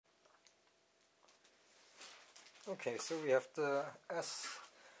Okay, so we have the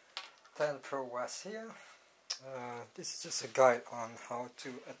S10 Pro vest here. This is just a guide on how to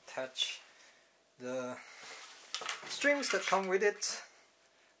attach the strings that come with it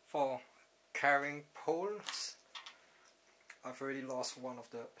for carrying poles. I've already lost one of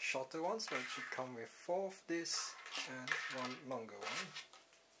the shorter ones, but it should come with 4 of this and one longer one.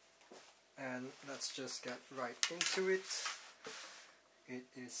 And let's just get right into it. It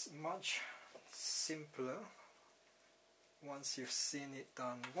is much simpler once you've seen it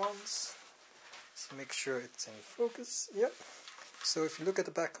done once. So make sure it's in focus. Yep. So if you look at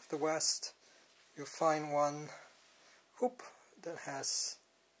the back of the vest, you'll find one hoop that has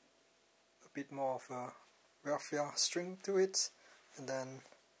a bit more of a raffia string to it, and then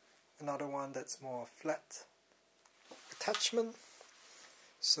another one that's more flat attachment.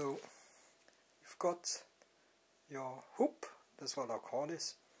 So you've got your hoop, that's what I'll call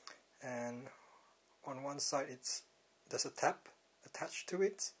this, and on one side there's a tab attached to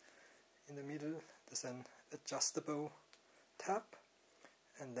it. In the middle there's an adjustable tab,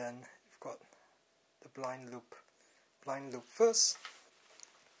 and then you've got the blind loop first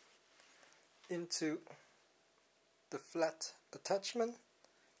into the flat attachment,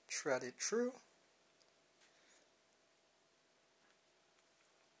 thread it through,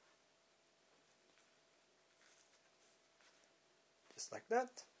 just like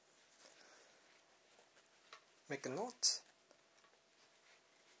that. Make a knot,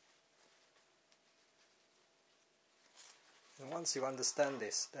 and once you understand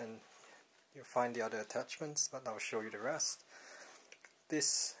this, then you'll find the other attachments, but I'll show you the rest.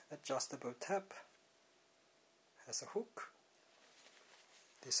 This adjustable tab has a hook.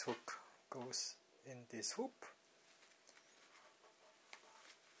 This hook goes in this hoop,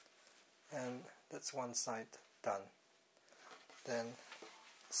 and that's one side done. Then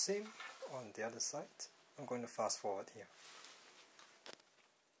same on the other side. I'm going to fast forward here.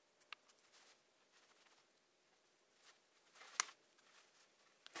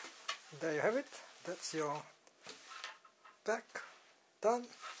 There you have it. That's your back done,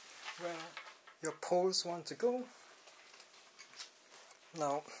 where your poles want to go.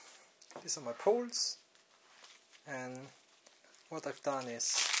 Now these are my poles, and what I've done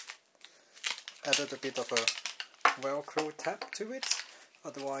is added a bit of a Velcro tab to it.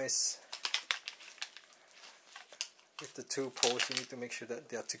 Otherwise, with the two poles you need to make sure that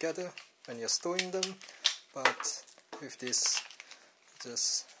they are together when you're stowing them, but with this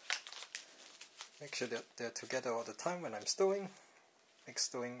just make sure that they're together all the time when I'm stowing. Makes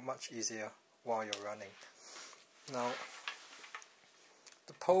stowing much easier while you're running. Now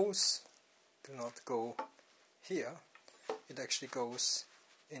the poles do not go here, it actually goes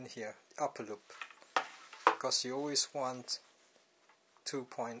in here, the upper loop, because you always want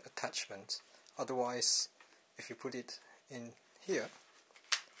 2-point attachment. Otherwise, if you put it in here,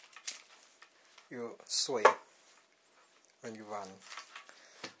 you'll sway when you run.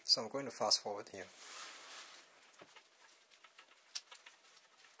 So I'm going to fast forward here.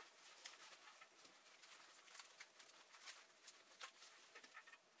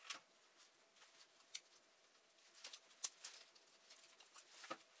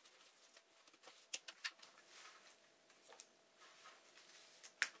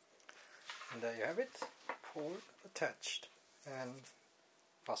 And there you have it, pole attached. And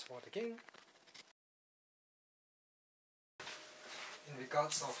fast forward again. In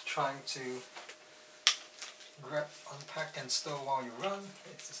regards of trying to grab, unpack and stow while you run,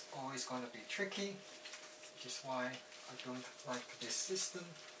 it's always going to be tricky, which is why I don't like this system.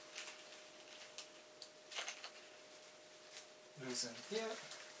 Loosen here,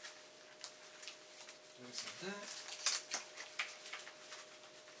 loosen there.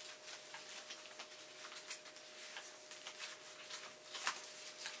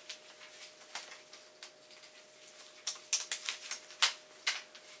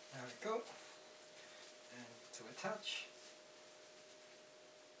 There we go, and to attach.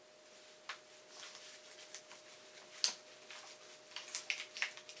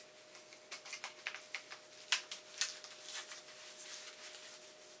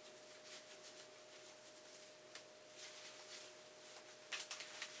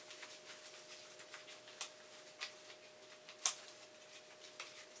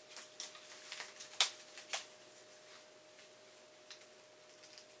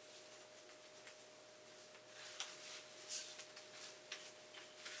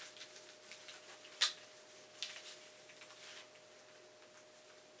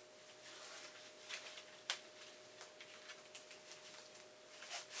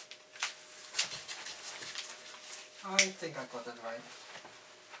 I think I got it right.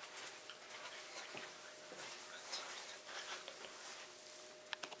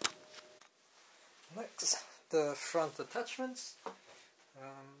 the front attachments.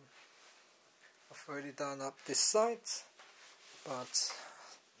 I've already done up this side, but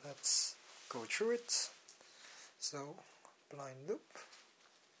let's go through it. So blind loop,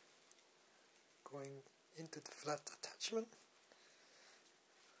 going into the flat attachment,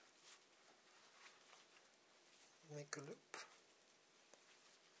 make a loop,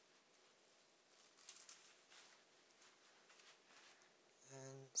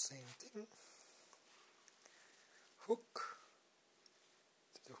 and same thing, hook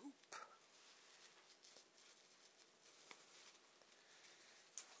to the hoop.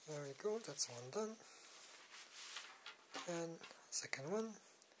 There we go, that's one done. And second one,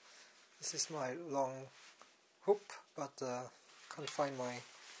 this is my long hoop, but can't find my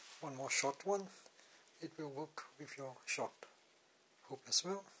one more short one. It will work with your short hoop as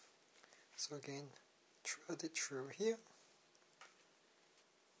well. So again, thread it through here.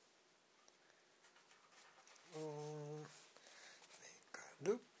 Make a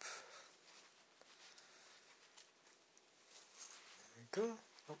loop. There we go.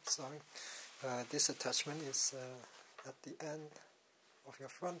 Oh, sorry. This attachment is at the end of your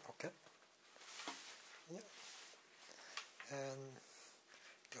front pocket. Yeah. And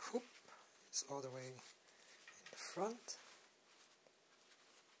the hoop is all the way in the front.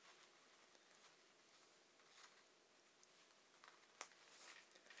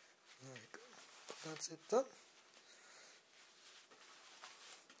 There we go. That's it done.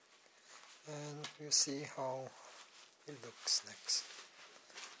 And we'll see how it looks next.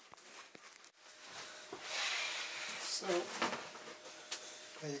 So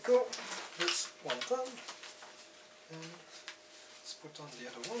there you go, that's one done, and let's put on the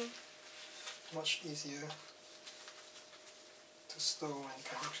other one. Much easier to stow and you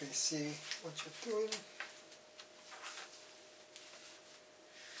can actually see what you're doing.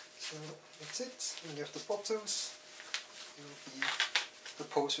 So that's it. When you have the bottoms, the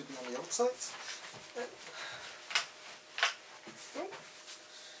post will be on the outside.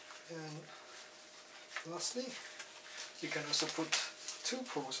 And lastly, you can also put two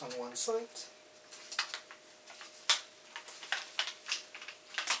posts on one side.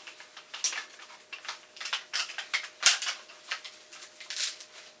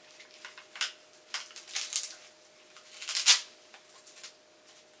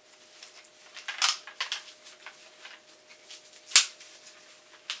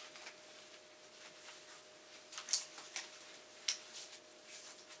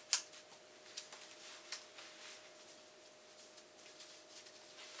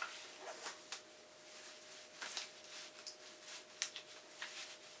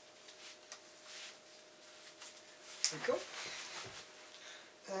 There we go.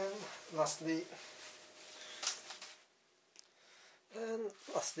 And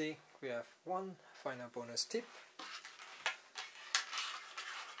lastly we have one final bonus tip.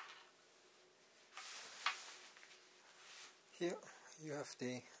 Here you have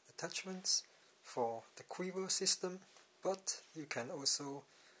the attachments for the quiver system, but you can also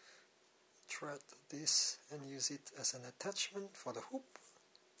thread this and use it as an attachment for the hoop.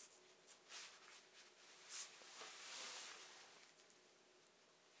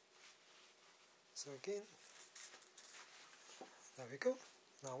 So again, there we go.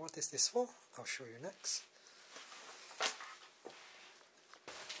 Now what is this for? I'll show you next.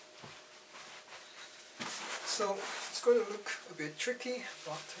 So it's going to look a bit tricky,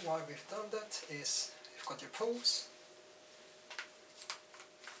 but why we've done that is you've got your poles,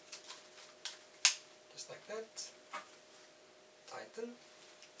 just like that, tighten,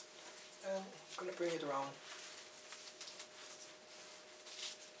 and I'm going to bring it around.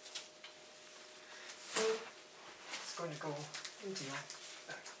 It's going to go into your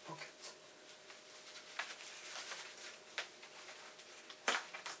back pocket.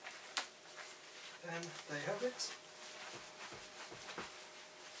 And there you have it.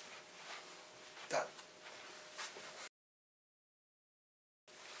 Done.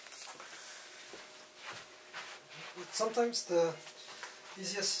 But sometimes the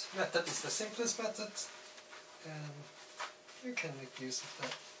easiest method is the simplest method, and you can make use of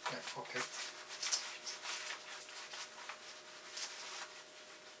that back pocket.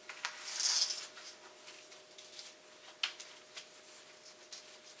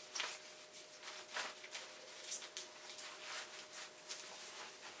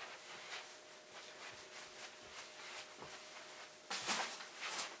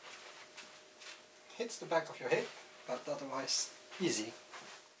 Hits the back of your head, but otherwise easy.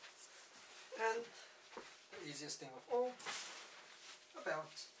 And the easiest thing of all, a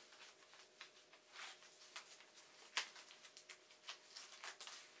belt.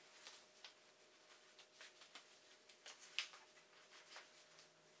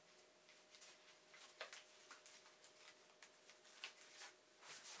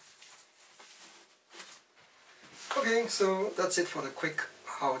 Okay, so that's it for the quick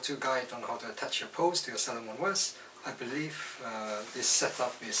how-to guide on how to attach your post to your Salomon Vests. I believe this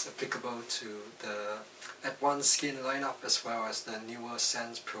setup is applicable to the Adv Skin lineup as well as the newer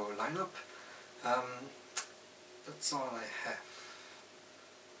Sense Pro lineup. That's all I have.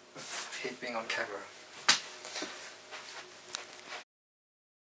 I hate being on camera.